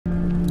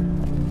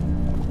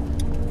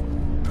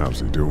How's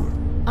he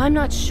doing? I'm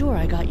not sure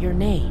I got your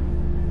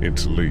name.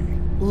 It's Lee.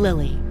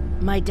 Lily.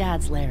 My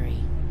dad's Larry.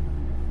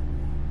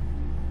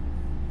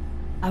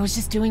 I was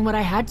just doing what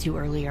I had to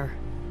earlier.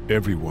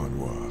 Everyone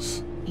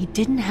was. You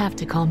didn't have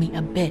to call me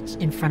a bitch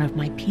in front of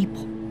my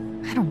people.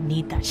 I don't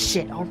need that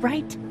shit,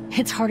 alright?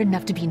 It's hard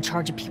enough to be in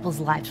charge of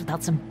people's lives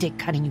without some dick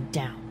cutting you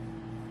down.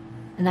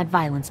 And that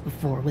violence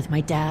before with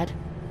my dad,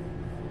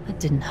 that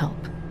didn't help.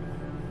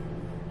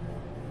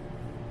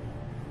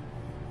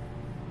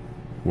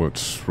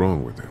 What's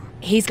wrong with him?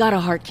 He's got a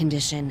heart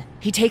condition.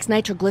 He takes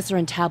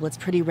nitroglycerin tablets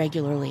pretty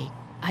regularly.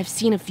 I've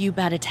seen a few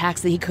bad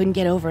attacks that he couldn't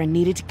get over and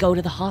needed to go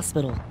to the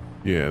hospital.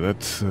 Yeah,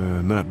 that's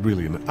not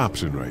really an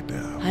option right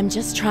now. I'm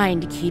just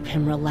trying to keep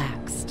him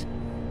relaxed.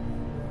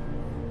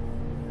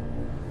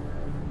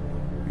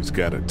 He's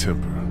got a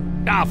temper.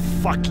 Ah,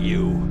 fuck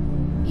you!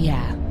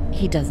 Yeah,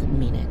 he doesn't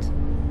mean it.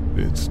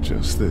 It's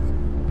just that...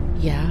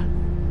 Yeah?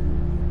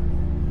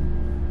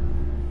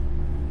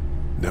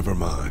 Never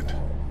mind.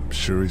 I'm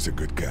sure he's a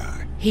good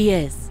guy. He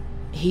is.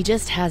 He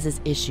just has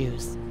his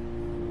issues.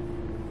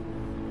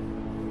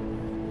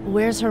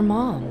 Where's her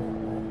mom?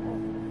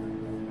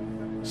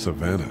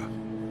 Savannah,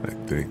 I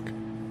think.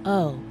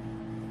 Oh,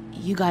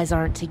 you guys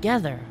aren't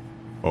together.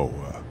 Oh,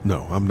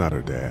 no, I'm not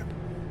her dad.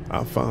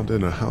 I found her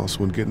in a house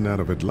when getting out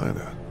of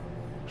Atlanta.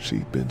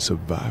 She'd been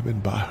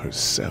surviving by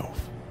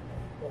herself.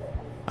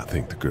 I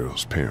think the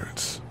girl's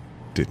parents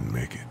didn't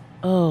make it.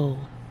 Oh.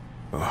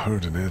 I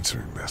heard an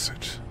answering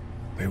message.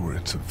 They were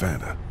in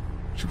Savannah.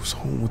 She was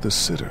home with a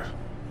sitter.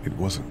 It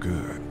wasn't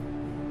good.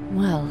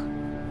 Well,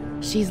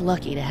 she's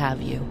lucky to have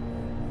you.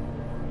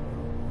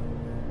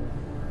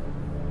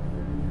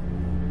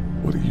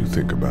 What do you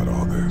think about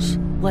all this?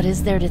 What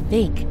is there to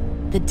think?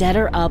 The dead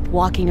are up,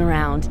 walking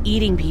around,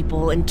 eating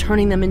people, and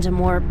turning them into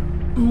more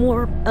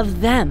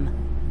of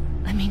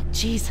them. I mean,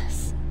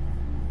 Jesus.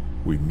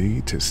 We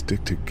need to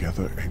stick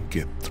together and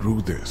get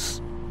through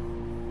this.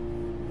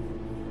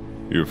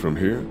 You're from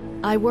here?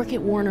 I work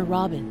at Warner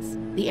Robins,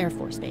 the Air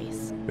Force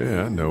Base.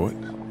 Yeah, I know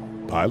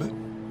it. Pilot?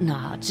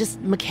 Nah,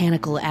 just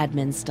mechanical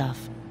admin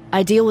stuff.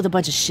 I deal with a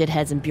bunch of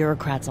shitheads and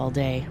bureaucrats all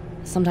day.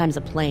 Sometimes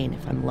a plane,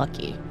 if I'm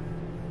lucky.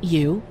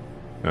 You?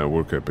 I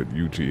work up at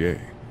UGA.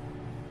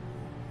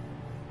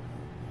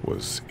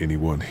 Was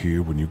anyone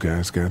here when you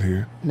guys got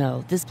here?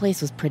 No, this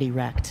place was pretty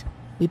wrecked.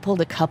 We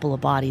pulled a couple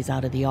of bodies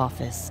out of the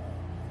office.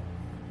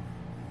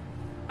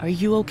 Are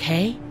you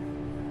okay?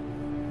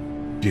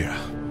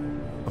 Yeah,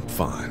 I'm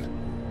fine.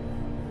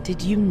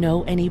 Did you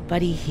know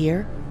anybody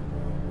here?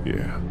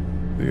 Yeah,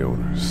 the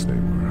owners,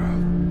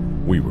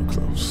 we were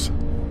close.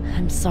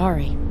 I'm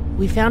sorry.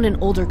 We found an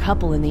older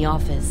couple in the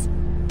office.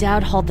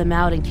 Dad hauled them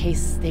out in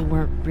case they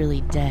weren't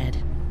really dead.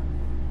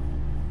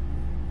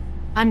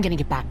 I'm gonna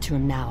get back to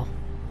him now.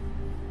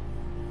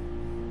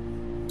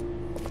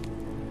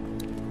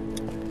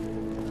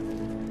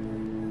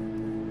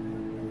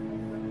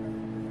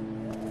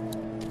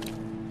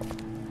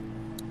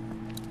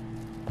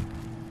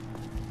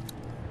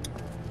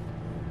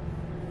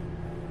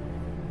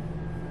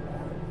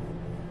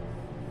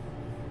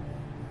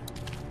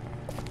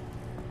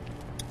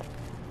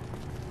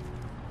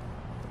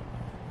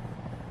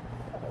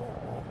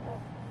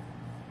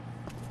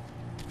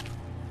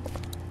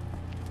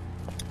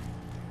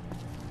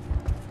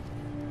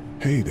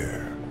 Hey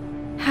there.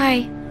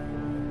 Hi.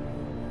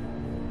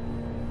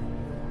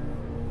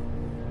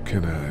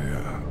 Can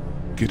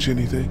I, get you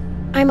anything?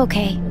 I'm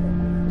okay.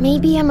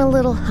 Maybe I'm a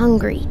little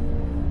hungry.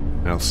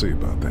 I'll see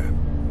about that.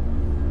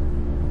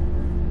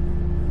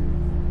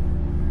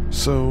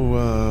 So,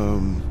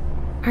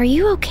 Are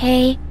you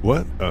okay?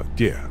 What?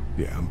 Yeah,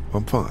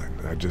 I'm fine.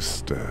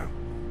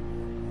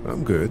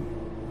 I'm good.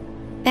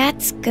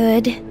 That's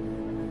good.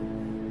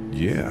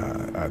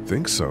 Yeah, I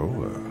think so.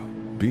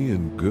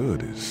 Being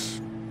good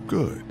is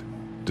good,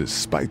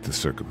 despite the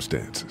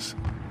circumstances.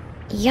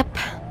 Yep.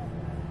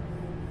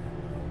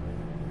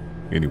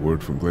 Any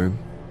word from Glenn?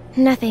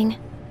 Nothing.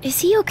 Is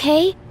he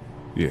okay?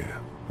 Yeah,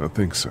 I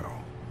think so.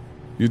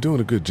 You're doing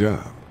a good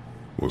job.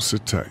 We'll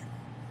sit tight.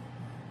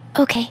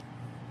 Okay.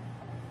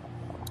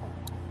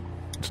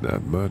 It's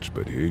not much,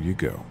 but here you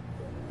go.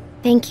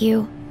 Thank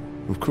you.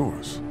 Of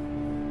course.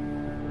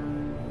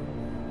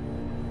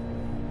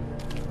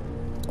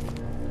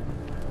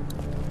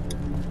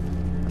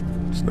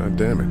 It's not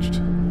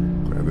damaged.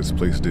 Glad this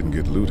place didn't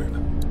get looted.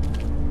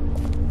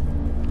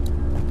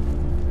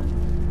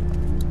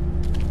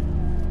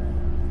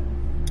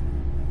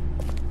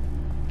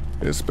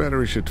 This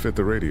battery should fit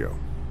the radio.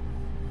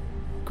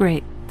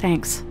 Great,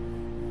 thanks.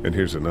 And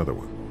here's another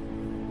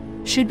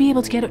one. Should be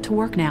able to get it to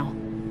work now.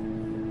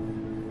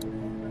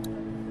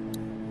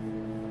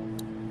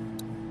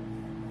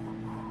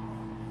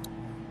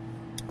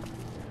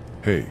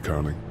 Hey,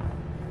 Carly.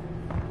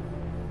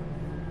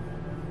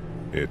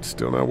 It's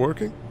still not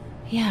working?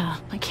 Yeah,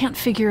 I can't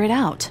figure it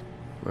out.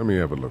 Let me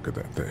have a look at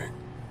that thing.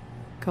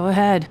 Go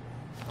ahead.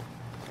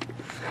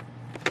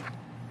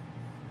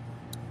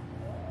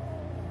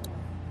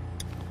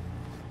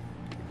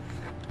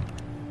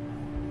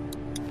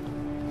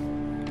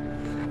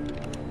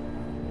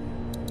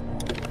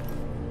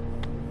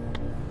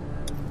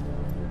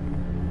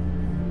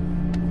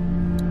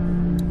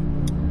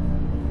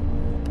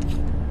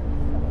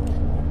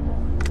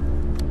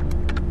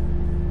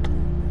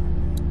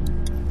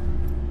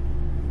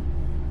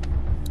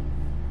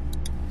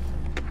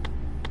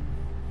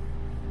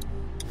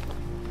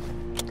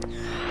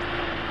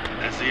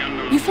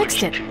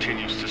 fixed it.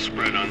 Continues to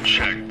spread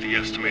unchecked. The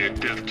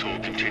estimated death toll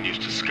continues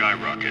to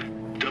skyrocket.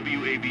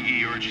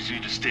 WABE urges you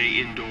to stay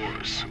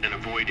indoors and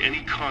avoid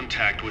any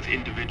contact with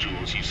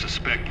individuals you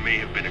suspect may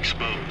have been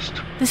exposed.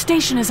 The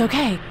station is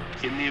okay.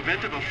 In the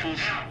event of a full...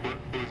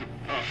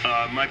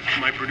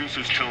 my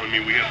producer's telling me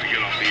we have to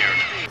get off the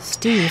air.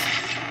 Steve,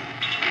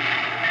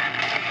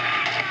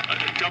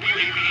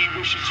 WABE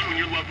wishes you and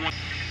your loved one...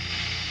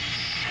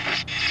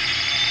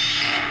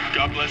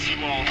 God bless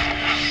you all.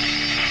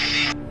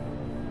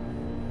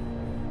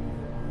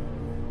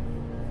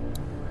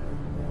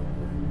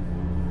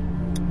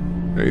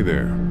 Hey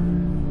there.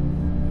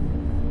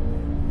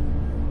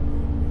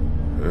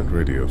 That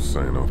radio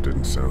sign-off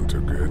didn't sound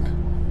too good.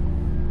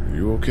 Are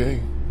you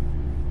okay?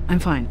 I'm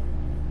fine.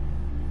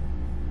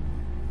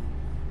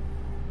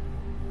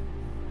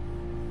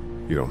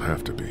 You don't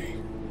have to be.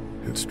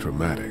 It's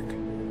traumatic.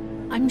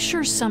 I'm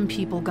sure some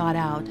people got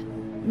out.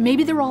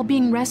 Maybe they're all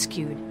being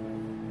rescued.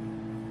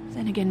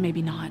 Then again,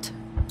 maybe not.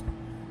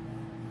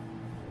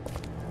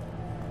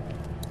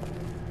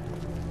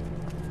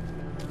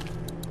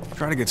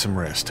 Try to get some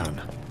rest, hon.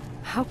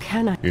 how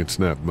can I? It's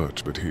not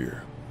much, but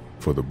here.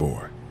 For the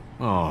boy.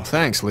 Oh,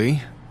 thanks,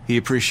 Lee. He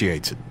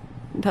appreciates it.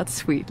 That's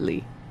sweet,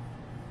 Lee.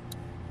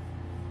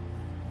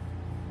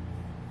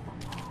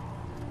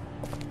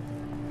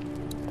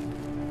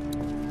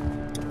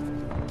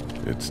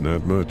 It's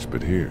not much,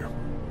 but here.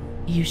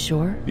 You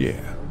sure?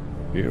 Yeah.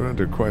 You're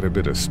under quite a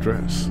bit of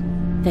stress.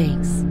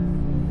 Thanks.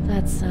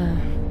 That's,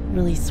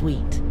 really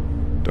sweet.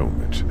 Don't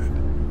mention it.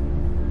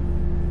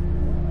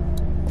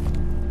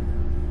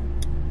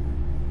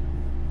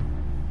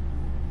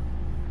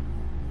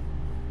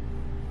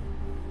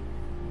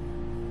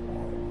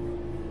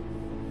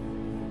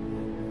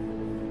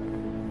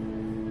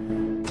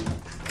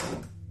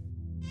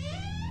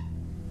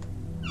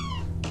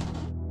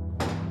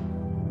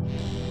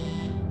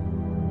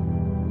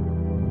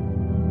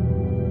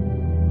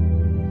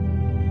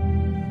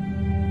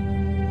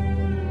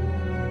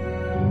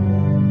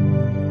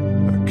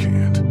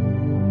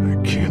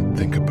 I can't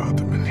think about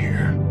them in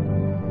here.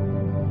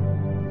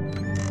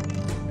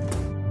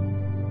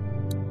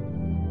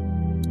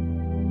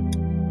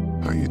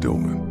 How you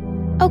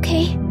doing?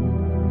 Okay.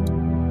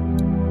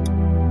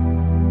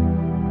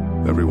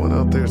 Everyone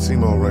out there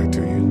seem all right to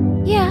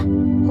you? Yeah.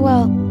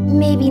 Well,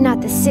 maybe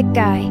not the sick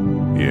guy.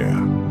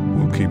 Yeah,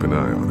 we'll keep an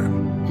eye on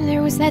him.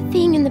 There was that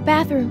thing in the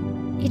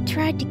bathroom. It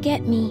tried to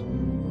get me.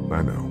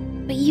 I know.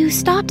 But you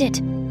stopped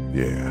it.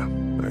 Yeah,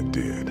 I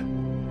did.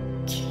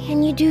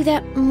 Can you do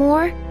that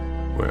more?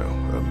 Well,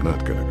 I'm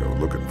not gonna go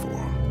looking for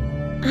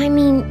him. I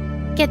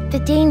mean, get the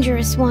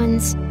dangerous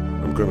ones.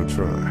 I'm gonna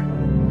try.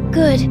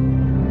 Good.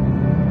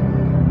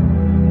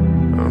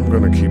 I'm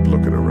gonna keep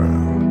looking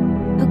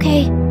around.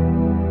 Okay.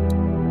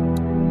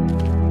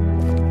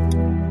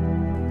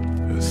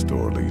 This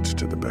door leads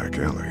to the back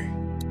alley.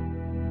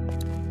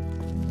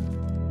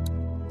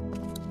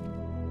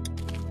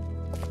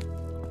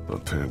 My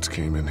parents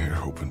came in here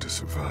hoping to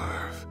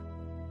survive,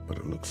 but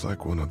it looks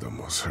like one of them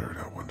was hurt.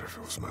 I wonder if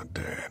it was my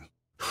dad.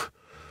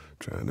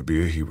 Trying to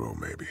be a hero,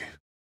 maybe.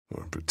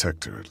 Or a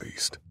protector, at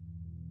least.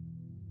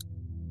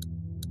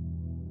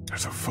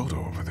 There's a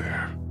photo over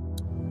there.